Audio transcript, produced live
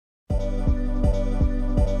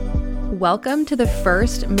Welcome to the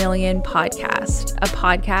First Million Podcast, a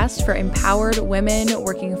podcast for empowered women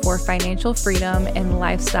working for financial freedom and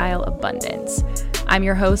lifestyle abundance. I'm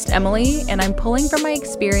your host, Emily, and I'm pulling from my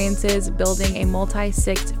experiences building a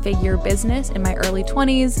multi-six-figure business in my early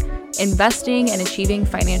 20s, investing and achieving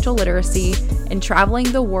financial literacy, and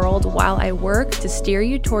traveling the world while I work to steer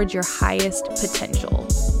you towards your highest potential.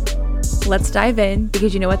 Let's dive in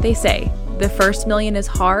because you know what they say. The first million is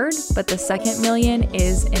hard, but the second million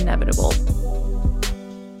is inevitable.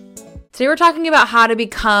 Today we're talking about how to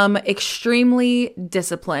become extremely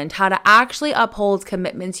disciplined, how to actually uphold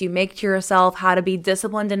commitments you make to yourself, how to be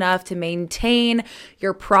disciplined enough to maintain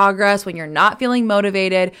your progress when you're not feeling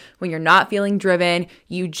motivated, when you're not feeling driven,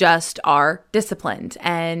 you just are disciplined.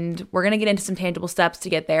 And we're going to get into some tangible steps to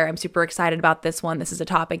get there. I'm super excited about this one. This is a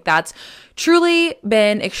topic that's truly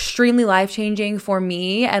been extremely life-changing for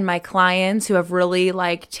me and my clients who have really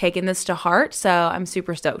taken this to heart. So I'm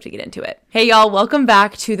super stoked to get into it. Hey y'all, welcome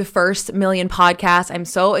back to the First Million Podcast. I'm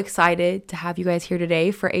so excited to have you guys here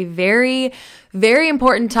today for a very, very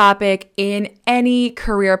important topic in any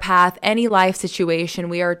career path, any life situation.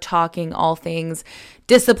 We are talking all things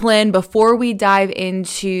discipline. Before we dive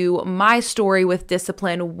into my story with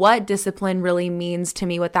discipline, what discipline really means to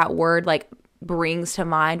me, what that word brings to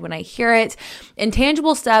mind when I hear it, and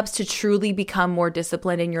tangible steps to truly become more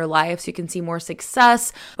disciplined in your life so you can see more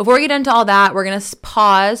success. Before we get into all that, we're going to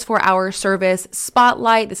pause for our service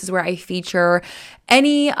spotlight. This is where I feature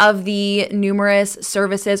any of the numerous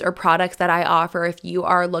services or products that I offer. If you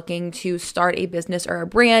are looking to start a business or a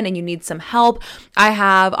brand and you need some help, I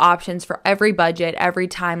have options for every budget, every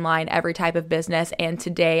timeline, every type of business. And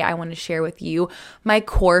today I want to share with you my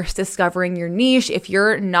course, Discovering Your Niche. If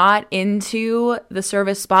you're not into the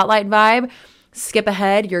service spotlight vibe, skip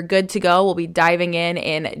ahead. You're good to go. We'll be diving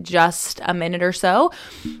in just a minute or so.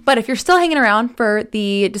 But if you're still hanging around for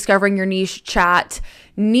the Discovering Your Niche chat,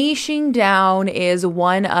 niching down is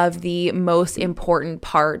one of the most important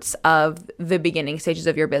parts of the beginning stages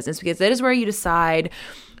of your business because it is where you decide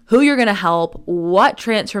who you're going to help, what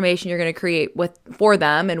transformation you're going to create for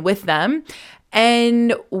them and with them,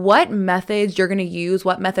 and what methods you're going to use,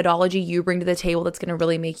 what methodology you bring to the table that's going to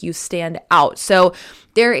really make you stand out. So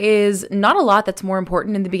there is not a lot that's more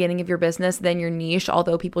important in the beginning of your business than your niche,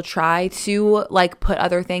 although people try to put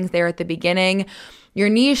other things there at the beginning. Your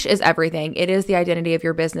niche is everything. It is the identity of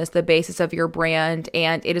your business, the basis of your brand,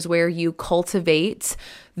 and it is where you cultivate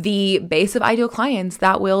the base of ideal clients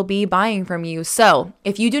that will be buying from you. So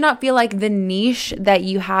if you do not feel like the niche that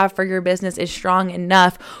you have for your business is strong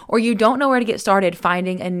enough, or you don't know where to get started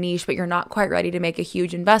finding a niche, but you're not quite ready to make a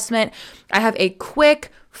huge investment, I have a quick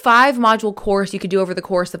 5-module course you could do over the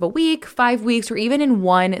course of a week, 5 weeks, or even in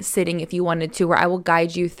one sitting if you wanted to, where I will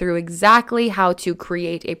guide you through exactly how to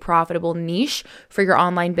create a profitable niche for your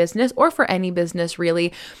online business or for any business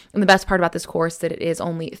really. And the best part about this course is that it is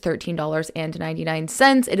only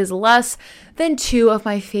 $13.99. It is less than 2 of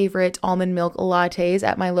my favorite almond milk lattes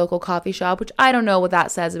at my local coffee shop, which I don't know what that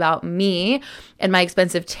says about me and my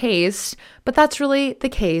expensive taste, but that's really the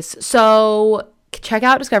case. So check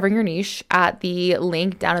out Discovering Your Niche at the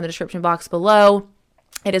link down in the description box below.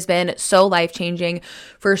 It has been so life-changing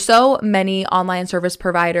for so many online service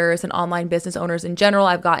providers and online business owners in general.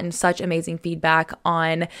 I've gotten such amazing feedback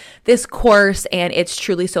on this course, and it's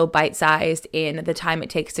truly so bite-sized in the time it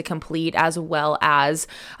takes to complete, as well as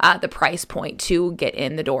the price point to get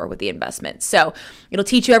in the door with the investment. So it'll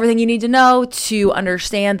teach you everything you need to know to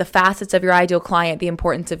understand the facets of your ideal client, the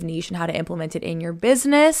importance of niche, and how to implement it in your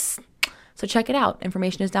business. So check it out.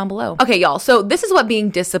 Information is down below. Okay, y'all. So this is what being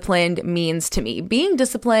disciplined means to me. Being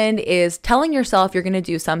disciplined is telling yourself you're going to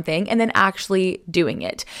do something and then actually doing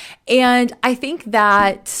it. And I think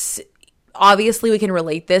that obviously we can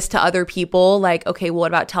relate this to other people. Okay, well,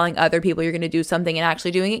 what about telling other people you're going to do something and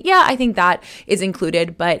actually doing it? Yeah, I think that is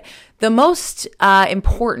included. But the most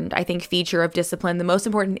important, I think, feature of discipline, the most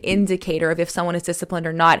important indicator of if someone is disciplined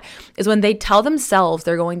or not, is when they tell themselves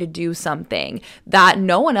they're going to do something that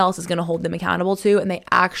no one else is going to hold them accountable to, and they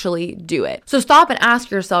actually do it. So stop and ask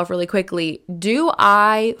yourself really quickly, do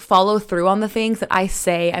I follow through on the things that I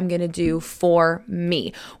say I'm going to do for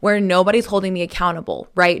me, where nobody's holding me accountable,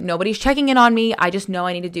 right? Nobody's checking in on me. I just know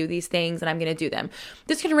I need to do these things and I'm going to do them.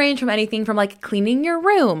 This can range from anything from cleaning your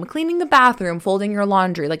room, cleaning the bathroom, folding your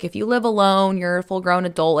laundry. If you live alone, you're a full-grown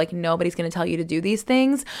adult, nobody's going to tell you to do these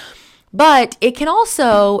things. But it can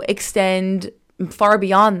also extend far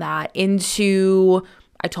beyond that into,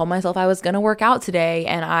 I told myself I was going to work out today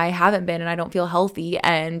and I haven't been and I don't feel healthy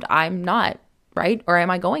and I'm not right? Or am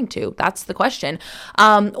I going to? That's the question.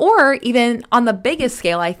 Or even on the biggest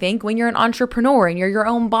scale, I think when you're an entrepreneur and you're your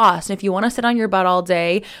own boss, and if you want to sit on your butt all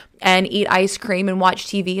day and eat ice cream and watch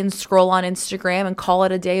TV and scroll on Instagram and call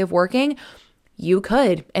it a day of working, you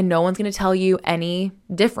could, and no one's going to tell you any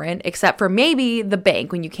different, except for maybe the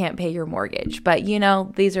bank when you can't pay your mortgage. But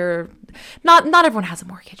these are not everyone has a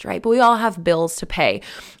mortgage, right? But we all have bills to pay.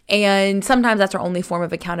 And sometimes that's our only form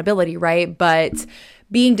of accountability, right? But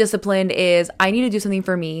being disciplined is, I need to do something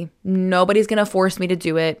for me. Nobody's going to force me to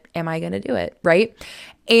do it. Am I going to do it, right?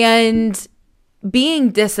 And being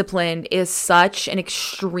disciplined is such an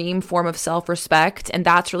extreme form of self-respect. And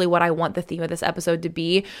that's really what I want the theme of this episode to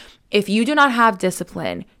be. If you do not have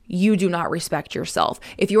discipline, you do not respect yourself.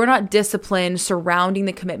 If you are not disciplined surrounding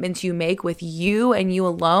the commitments you make with you and you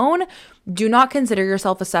alone, do not consider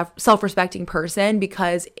yourself a self-respecting person,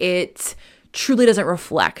 because it truly doesn't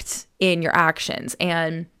reflect in your actions.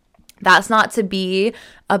 And that's not to be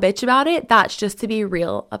a bitch about it. That's just to be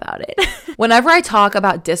real about it. Whenever I talk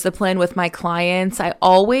about discipline with my clients, I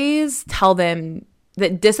always tell them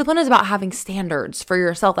that discipline is about having standards for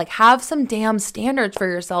yourself. Like, have some damn standards for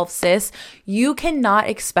yourself, sis. You cannot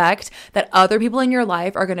expect that other people in your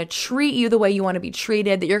life are going to treat you the way you want to be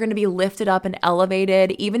treated, that you're going to be lifted up and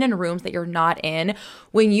elevated, even in rooms that you're not in,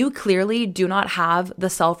 when you clearly do not have the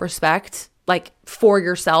self-respect like for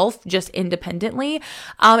yourself, just independently.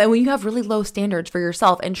 And when you have really low standards for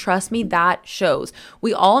yourself, and trust me, that shows.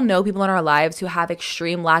 We all know people in our lives who have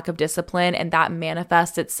extreme lack of discipline, and that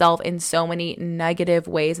manifests itself in so many negative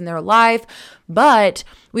ways in their life. But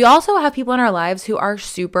we also have people in our lives who are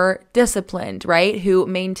super disciplined, right? Who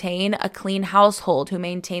maintain a clean household, who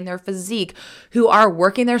maintain their physique, who are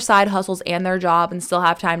working their side hustles and their job and still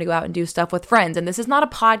have time to go out and do stuff with friends. And this is not a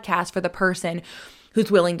podcast for the person who's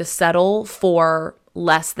willing to settle for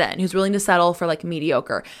less than, who's willing to settle for like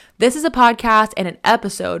mediocre. This is a podcast and an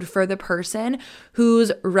episode for the person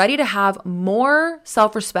who's ready to have more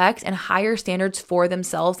self-respect and higher standards for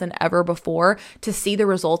themselves than ever before, to see the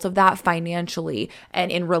results of that financially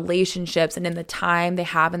and in relationships and in the time they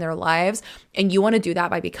have in their lives. And you want to do that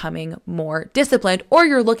by becoming more disciplined, or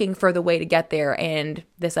you're looking for the way to get there. And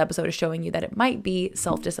this episode is showing you that it might be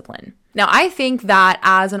self-discipline. Now, I think that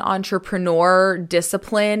as an entrepreneur,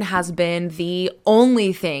 discipline has been the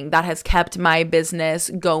only thing that has kept my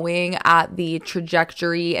business going at the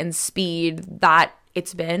trajectory and speed that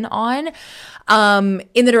it's been on,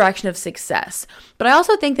 in the direction of success. But I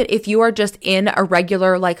also think that if you are just in a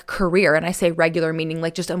regular like career, and I say regular meaning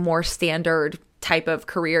like just a more standard type of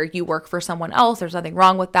career, you work for someone else, there's nothing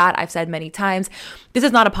wrong with that. I've said many times, this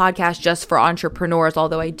is not a podcast just for entrepreneurs,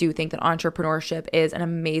 although I do think that entrepreneurship is an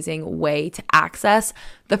amazing way to access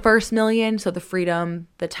the first million. So the freedom,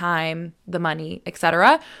 the time, the money,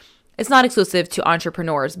 etc. It's not exclusive to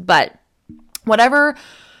entrepreneurs, but whatever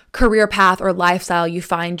career path or lifestyle you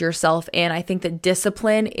find yourself in, I think that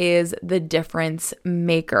discipline is the difference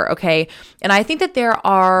maker, okay? And I think that there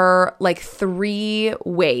are like 3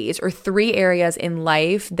 ways or 3 areas in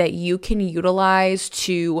life that you can utilize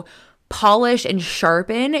to polish and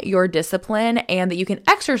sharpen your discipline, and that you can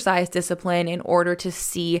exercise discipline in order to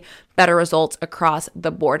see better results across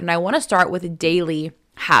the board. And I want to start with daily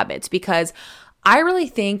habits, because I really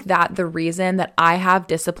think that the reason that I have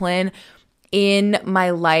discipline in my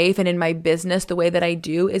life and in my business the way that I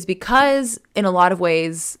do is because, in a lot of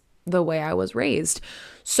ways, the way I was raised.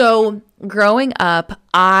 So growing up,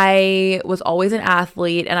 I was always an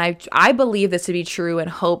athlete, and I believe this to be true and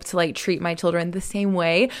hope to like treat my children the same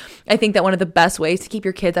way. I think that one of the best ways to keep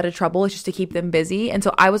your kids out of trouble is just to keep them busy. And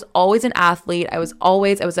so I was always an athlete. I was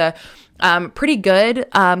a pretty good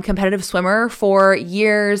competitive swimmer for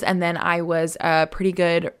years, and then I was a pretty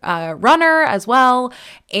good runner as well.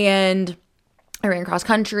 And I ran cross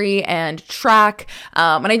country and track,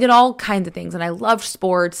 and I did all kinds of things, and I loved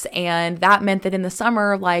sports. And that meant that in the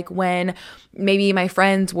summer, like when maybe my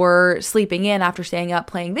friends were sleeping in after staying up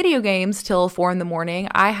playing video games till 4 a.m,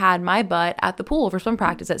 I had my butt at the pool for swim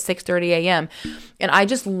practice at 6:30 a.m. And I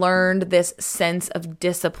just learned this sense of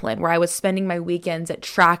discipline where I was spending my weekends at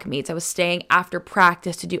track meets. I was staying after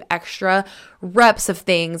practice to do extra reps of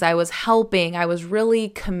things. I was helping. I was really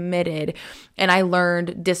committed. And I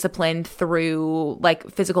learned discipline through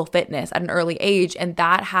like physical fitness at an early age. And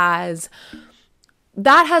that has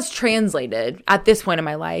translated at this point in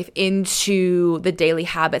my life into the daily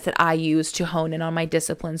habits that I use to hone in on my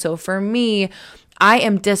discipline. So for me, I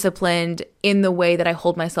am disciplined in the way that I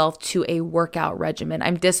hold myself to a workout regimen.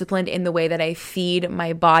 I'm disciplined in the way that I feed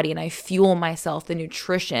my body and I fuel myself, the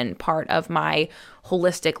nutrition part of my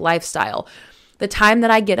holistic lifestyle. the time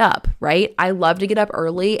that I get up, right? I love to get up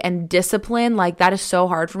early, and discipline, like that is so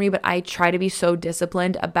hard for me, but I try to be so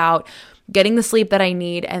disciplined about getting the sleep that I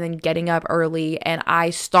need and then getting up early. And I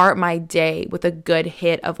start my day with a good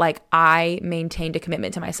hit of like, I maintained a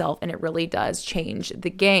commitment to myself, and it really does change the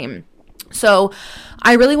game. So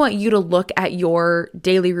I really want you to look at your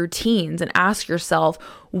daily routines and ask yourself,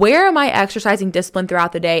 where am I exercising discipline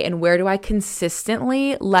throughout the day, and where do I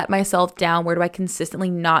consistently let myself down? Where do I consistently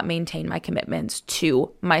not maintain my commitments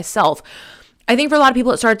to myself? I think for a lot of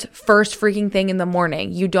people, it starts first freaking thing in the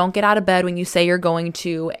morning. You don't get out of bed when you say you're going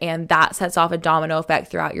to, and that sets off a domino effect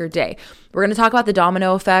throughout your day. We're going to talk about the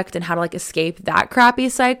domino effect and how to like escape that crappy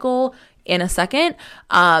cycle in a second.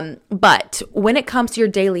 But when it comes to your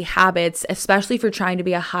daily habits, especially if you're trying to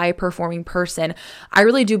be a high performing person, I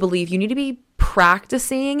really do believe you need to be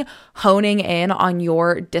practicing honing in on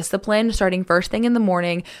your discipline starting first thing in the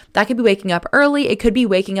morning. That could be waking up early. It could be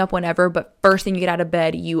waking up whenever, but first thing you get out of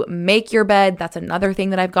bed, you make your bed. That's another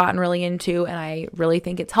thing that I've gotten really into, and I really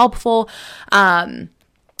think it's helpful.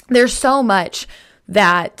 There's so much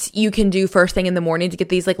that you can do first thing in the morning to get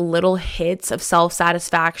these like little hits of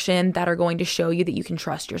self-satisfaction that are going to show you that you can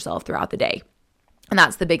trust yourself throughout the day. And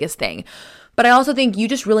that's the biggest thing. But I also think you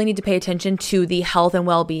just really need to pay attention to the health and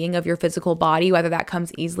well-being of your physical body, whether that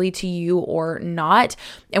comes easily to you or not.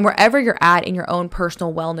 And wherever you're at in your own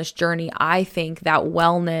personal wellness journey, I think that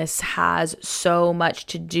wellness has so much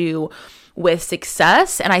to do with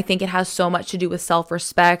success. And I think it has so much to do with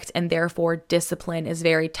self-respect, and therefore discipline is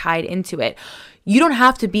very tied into it. You don't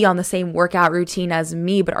have to be on the same workout routine as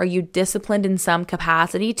me, but are you disciplined in some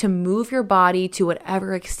capacity to move your body to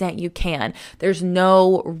whatever extent you can? There's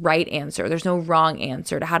no right answer. There's no wrong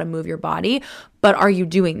answer to how to move your body, but are you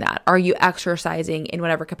doing that? Are you exercising in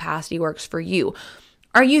whatever capacity works for you?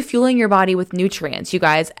 Are you fueling your body with nutrients? You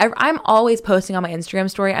guys, I'm always posting on my Instagram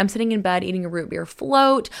story. I'm sitting in bed eating a root beer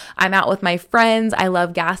float. I'm out with my friends. I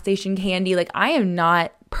love gas station candy. Like, I am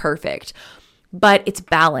not perfect, but it's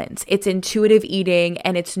balance. It's intuitive eating,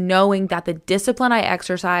 and it's knowing that the discipline I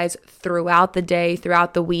exercise throughout the day,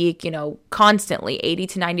 throughout the week, constantly 80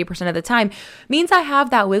 to 90% of the time means I have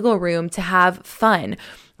that wiggle room to have fun,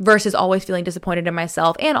 versus always feeling disappointed in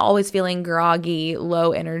myself and always feeling groggy,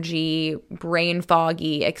 low energy, brain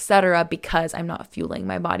foggy, etc., because I'm not fueling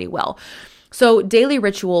my body well. So daily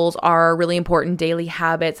rituals are really important, daily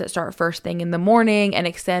habits that start first thing in the morning and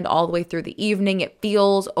extend all the way through the evening. It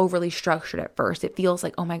feels overly structured at first. It feels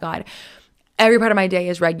like, oh my God, every part of my day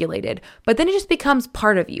is regulated. But then it just becomes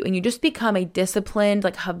part of you, and you just become a disciplined,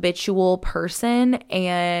 like habitual person.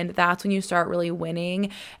 And that's when you start really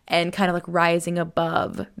winning and kind of like rising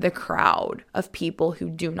above the crowd of people who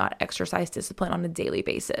do not exercise discipline on a daily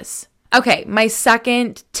basis. Okay, my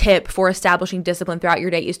second tip for establishing discipline throughout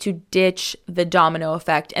your day is to ditch the domino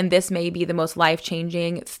effect. And this may be the most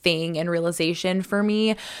life-changing thing and realization for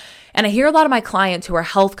me. And I hear a lot of my clients who are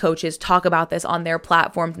health coaches talk about this on their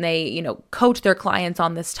platforms, and they, coach their clients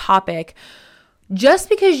on this topic. Just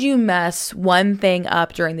because you mess one thing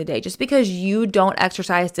up during the day, just because you don't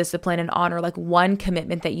exercise discipline and honor like one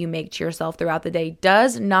commitment that you make to yourself throughout the day,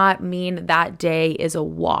 does not mean that day is a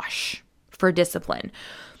wash for discipline.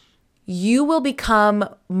 You will become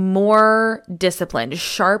more disciplined,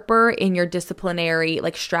 sharper in your disciplinary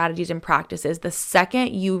like strategies and practices the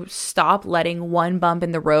second you stop letting one bump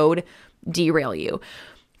in the road derail you.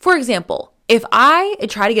 For example, if I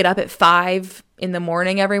try to get up at 5 in the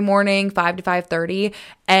morning every morning, 5 to 5:30,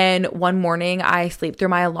 and one morning I sleep through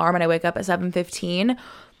my alarm and I wake up at 7:15,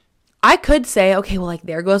 I could say, okay, well, like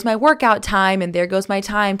there goes my workout time, and there goes my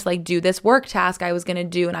time to like do this work task I was going to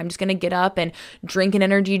do. And I'm just going to get up and drink an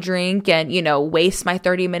energy drink and, waste my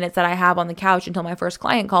 30 minutes that I have on the couch until my first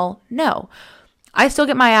client call. No, I still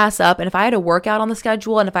get my ass up. And if I had a workout on the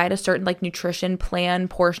schedule, and if I had a certain like nutrition plan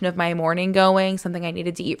portion of my morning going, something I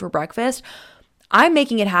needed to eat for breakfast, I'm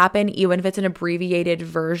making it happen, even if it's an abbreviated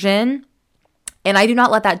version. And I do not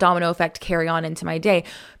let that domino effect carry on into my day,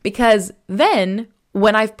 because then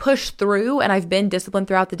when I've pushed through and I've been disciplined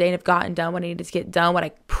throughout the day and have gotten done what I needed to get done, what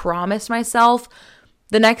I promised myself,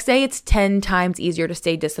 the next day it's 10 times easier to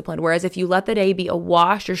stay disciplined. Whereas if you let the day be a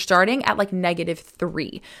wash, you're starting at like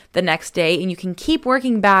 -3 the next day, and you can keep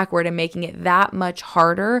working backward and making it that much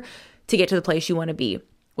harder to get to the place you want to be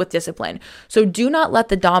with discipline. So do not let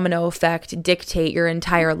the domino effect dictate your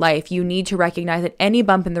entire life. You need to recognize that any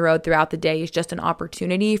bump in the road throughout the day is just an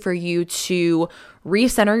opportunity for you to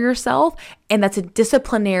recenter yourself. And that's a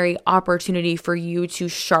disciplinary opportunity for you to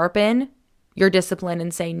sharpen your discipline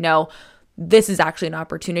and say, no, this is actually an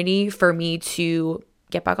opportunity for me to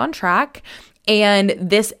get back on track And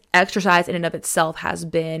this exercise in and of itself has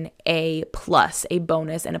been a plus, a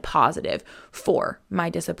bonus, and a positive for my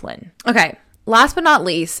discipline. Okay. Last but not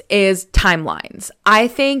least is timelines. I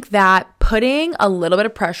think that putting a little bit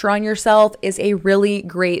of pressure on yourself is a really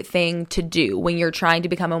great thing to do when you're trying to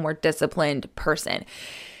become a more disciplined person.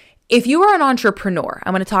 If you are an entrepreneur,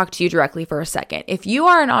 I'm going to talk to you directly for a second. If you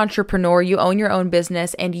are an entrepreneur, you own your own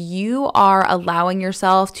business and you are allowing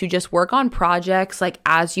yourself to just work on projects like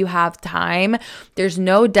as you have time, there's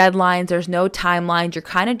no deadlines, there's no timelines, you're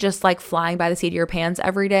kind of just like flying by the seat of your pants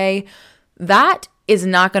every day. That is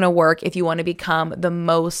not going to work if you want to become the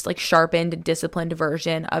most like sharpened, disciplined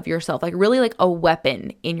version of yourself, like really like a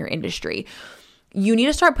weapon in your industry. You need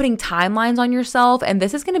to start putting timelines on yourself. And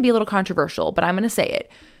this is going to be a little controversial, but I'm going to say it.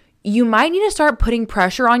 You might need to start putting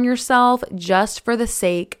pressure on yourself just for the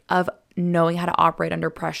sake of knowing how to operate under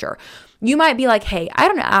pressure. You might be like, hey, I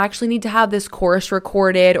don't actually need to have this course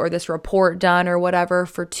recorded or this report done or whatever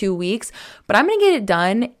for 2 weeks, but I'm going to get it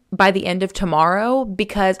done by the end of tomorrow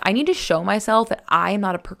because I need to show myself that I am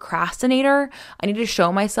not a procrastinator. I need to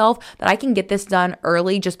show myself that I can get this done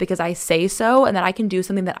early just because I say so, and that I can do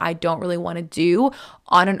something that I don't really want to do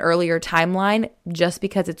on an earlier timeline just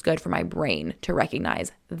because it's good for my brain to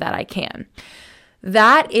recognize that I can.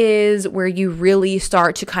 That is where you really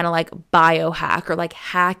start to kind of like biohack or like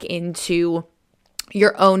hack into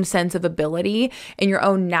your own sense of ability and your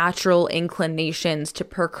own natural inclinations to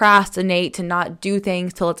procrastinate, to not do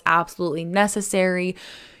things till it's absolutely necessary.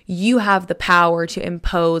 You have the power to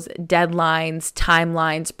impose deadlines,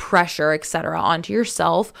 timelines, pressure, etc. onto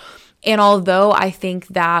yourself. And although I think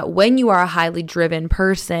that when you are a highly driven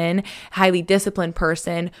person, highly disciplined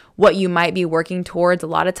person, what you might be working towards a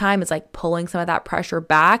lot of time is like pulling some of that pressure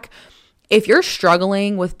back. If you're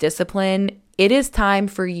struggling with discipline, it is time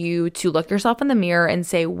for you to look yourself in the mirror and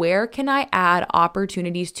say, where can I add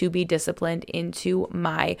opportunities to be disciplined into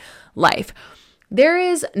my life? There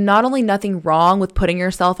is not only nothing wrong with putting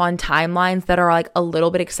yourself on timelines that are like a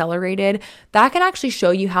little bit accelerated, that can actually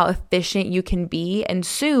show you how efficient you can be. And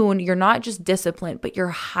soon you're not just disciplined, but you're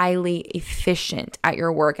highly efficient at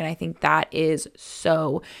your work. And I think that is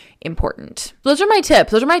so important. Those are my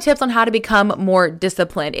tips. Those are my tips on how to become more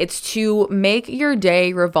disciplined. It's to make your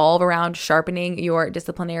day revolve around sharpening your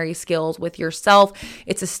disciplinary skills with yourself.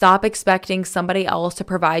 It's to stop expecting somebody else to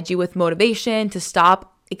provide you with motivation, to stop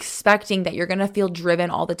expecting that you're going to feel driven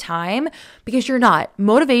all the time, because you're not.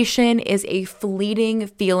 Motivation is a fleeting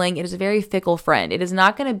feeling. It is a very fickle friend. It is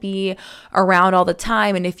not going to be around all the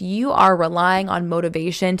time. And if you are relying on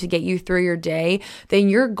motivation to get you through your day, then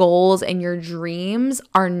your goals and your dreams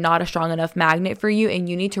are not a strong enough magnet for you. And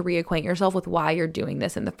you need to reacquaint yourself with why you're doing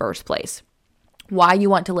this in the first place. Why you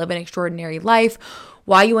want to live an extraordinary life,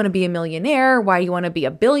 why you want to be a millionaire, why you want to be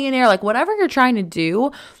a billionaire, like whatever you're trying to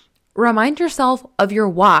do. Remind yourself of your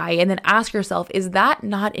why and then ask yourself, is that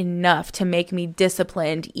not enough to make me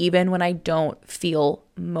disciplined even when I don't feel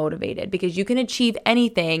motivated? Because you can achieve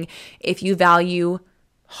anything if you value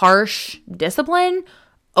harsh discipline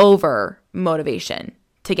over motivation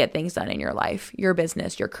to get things done in your life, your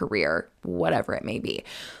business, your career, whatever it may be.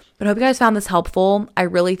 But I hope you guys found this helpful. I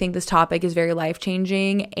really think this topic is very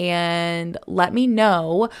life-changing, and let me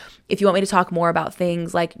know if you want me to talk more about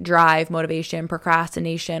things like drive, motivation,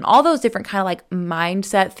 procrastination, all those different kind of like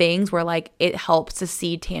mindset things where like it helps to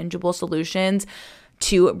see tangible solutions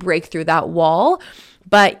to break through that wall.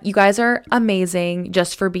 But you guys are amazing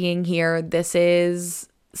just for being here. This is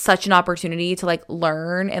such an opportunity to like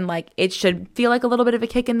learn, and like it should feel like a little bit of a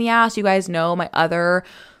kick in the ass. You guys know my other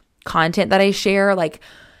content that I share, like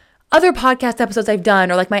other podcast episodes I've done,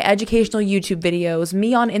 or like my educational YouTube videos,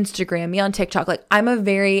 me on Instagram, me on TikTok. Like I'm a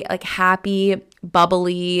very like happy,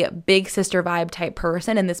 bubbly, big sister vibe type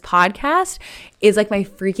person. And this podcast is like my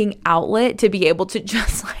freaking outlet to be able to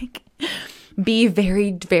just like be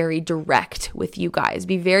very, very direct with you guys.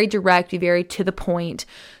 Be very direct, be very to the point.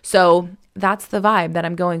 So that's the vibe that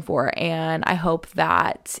I'm going for, and I hope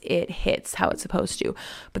that it hits how it's supposed to.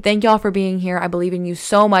 But thank y'all for being here. I believe in you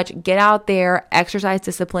so much. Get out there, exercise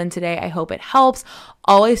discipline today. I hope it helps.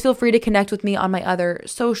 Always feel free to connect with me on my other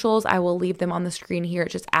socials. I will leave them on the screen here.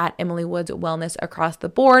 It's just at Emily Woods Wellness across the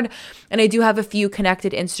board. And I do have a few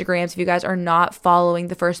connected Instagrams. If you guys are not following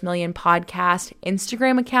the First Million Podcast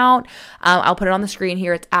Instagram account, I'll put it on the screen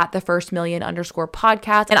here. It's at the First Million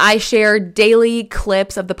 _podcast. And I share daily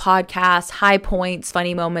clips of the podcast, high points,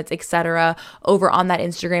 funny moments, etc. over on that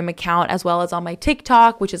Instagram account, as well as on my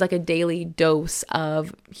TikTok, which is like a daily dose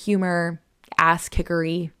of humor, ass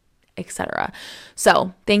kickery, etc.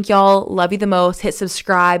 So thank y'all. Love you the most. Hit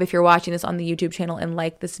subscribe if you're watching this on the YouTube channel, and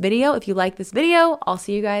like this video. If you like this video, I'll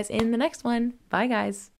see you guys in the next one. Bye guys.